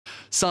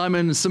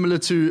Simon, similar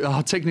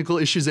to technical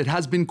issues, it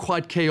has been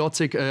quite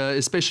chaotic,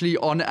 especially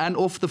on and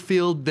off the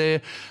field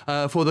there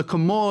for the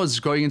Comoros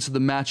going into the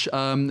match.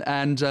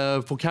 And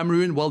for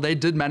Cameroon, well, they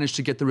did manage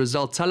to get the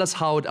result. Tell us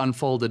how it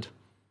unfolded.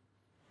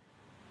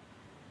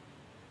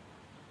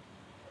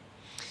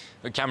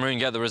 Cameroon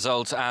get the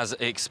result as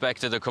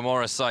expected. The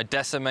Comoros side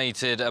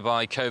decimated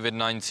by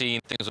COVID-19.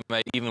 Things were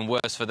made even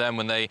worse for them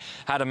when they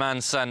had a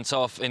man sent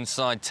off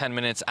inside 10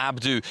 minutes.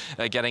 Abdou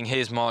getting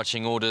his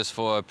marching orders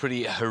for a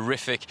pretty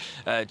horrific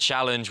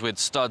challenge with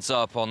studs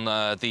up on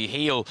the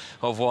heel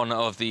of one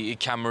of the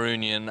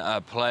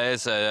Cameroonian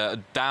players.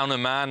 Down a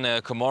man,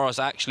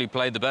 Comoros actually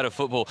played the better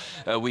football,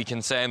 we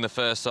can say, in the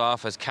first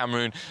half, as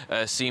Cameroon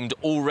seemed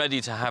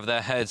already to have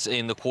their heads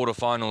in the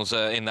quarterfinals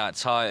in that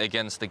tie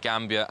against the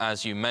Gambia,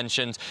 as you mentioned.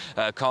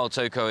 Carl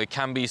Toko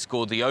Ekambi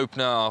scored the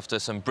opener after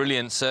some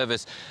brilliant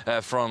service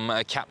from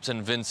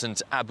captain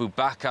Vincent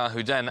Aboubakar,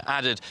 who then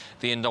added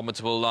the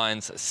Indomitable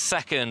Lions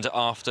second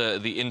after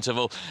the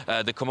interval.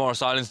 The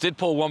Comoros Islands did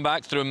pull one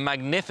back through a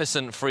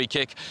magnificent free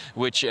kick,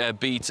 which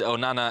beat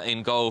Onana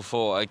in goal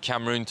for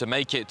Cameroon to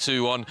make it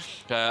 2-1.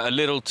 A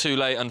little too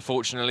late,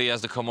 unfortunately,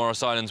 as the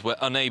Comoros Islands were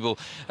unable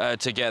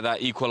to get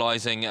that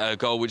equalising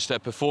goal, which their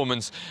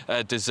performance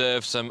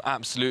deserved. Some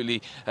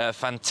absolutely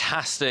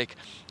fantastic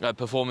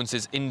performances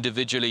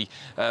individually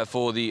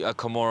for the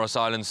Comoros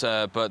Islands,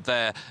 but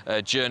their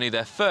journey,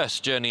 their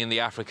first journey in the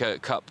Africa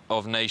Cup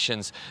of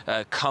Nations,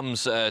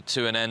 comes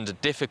to an end. A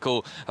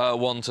difficult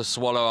one to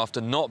swallow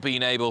after not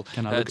being able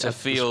to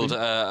field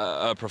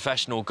a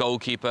professional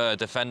goalkeeper. A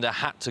defender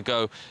had to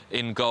go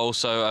in goal,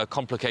 so a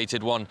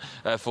complicated one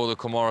for the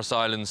Comoros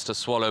Islands to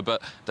swallow,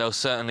 but they'll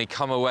certainly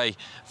come away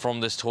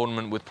from this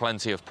tournament with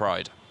plenty of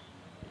pride.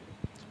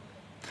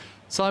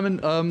 Simon,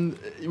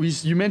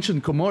 you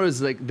mentioned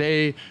Comoros. Like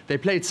they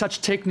played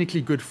such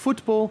technically good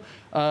football,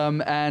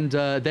 and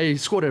they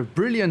scored a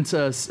brilliant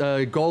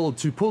goal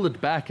to pull it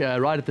back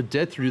right at the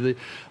death through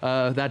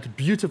that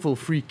beautiful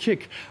free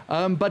kick.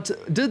 But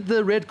did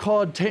the red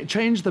card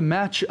change the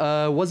match?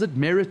 Was it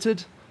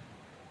merited?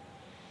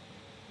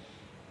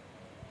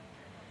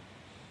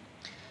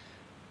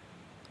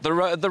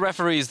 The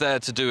referee's there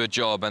to do a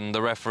job, and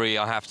the referee,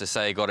 I have to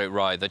say, got it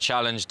right. The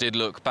challenge did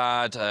look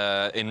bad.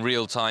 In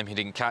real time, he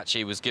didn't catch it.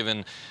 He was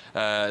given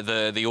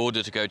the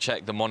order to go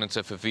check the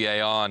monitor for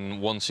VAR,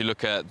 and once you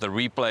look at the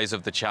replays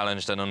of the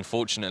challenge, then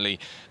unfortunately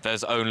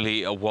there's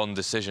only one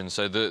decision.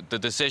 So the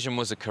decision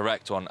was a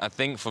correct one. I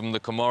think from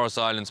the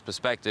Comoros Islands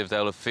perspective,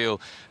 they'll have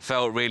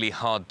felt really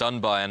hard done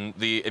by, and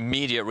the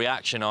immediate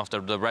reaction after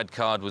the red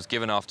card was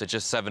given after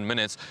just 7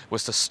 minutes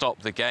was to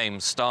stop the game.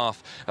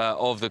 Staff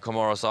of the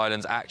Comoros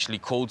Islands actually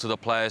called to the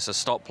players to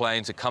stop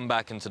playing, to come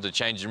back into the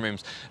changing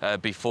rooms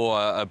before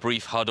a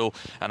brief huddle,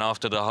 and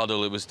after the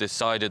huddle it was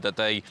decided that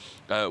they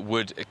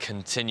would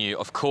continue.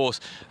 Of course,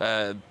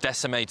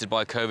 decimated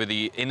by COVID,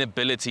 the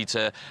inability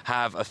to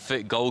have a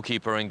fit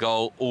goalkeeper in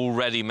goal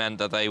already meant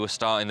that they were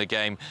starting the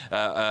game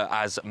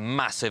as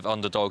massive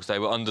underdogs. They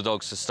were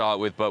underdogs to start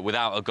with, but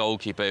without a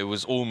goalkeeper it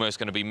was almost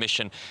going to be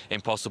mission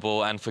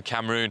impossible, and for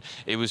Cameroon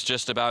it was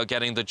just about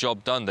getting the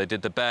job done. They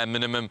did the bare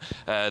minimum.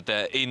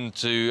 They're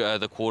into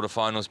the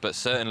quarterfinals, but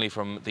certainly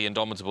from the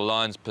Indomitable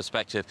Lions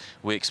perspective,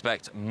 we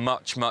expect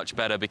much, much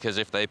better, because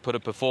if they put a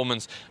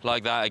performance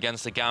like that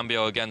against the Gambia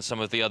or against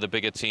some of the other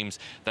bigger teams,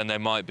 then they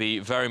might be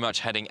very much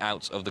heading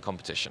out of the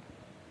competition.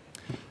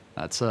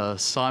 That's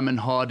Simon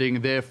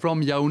Harding there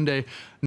from Yaoundé.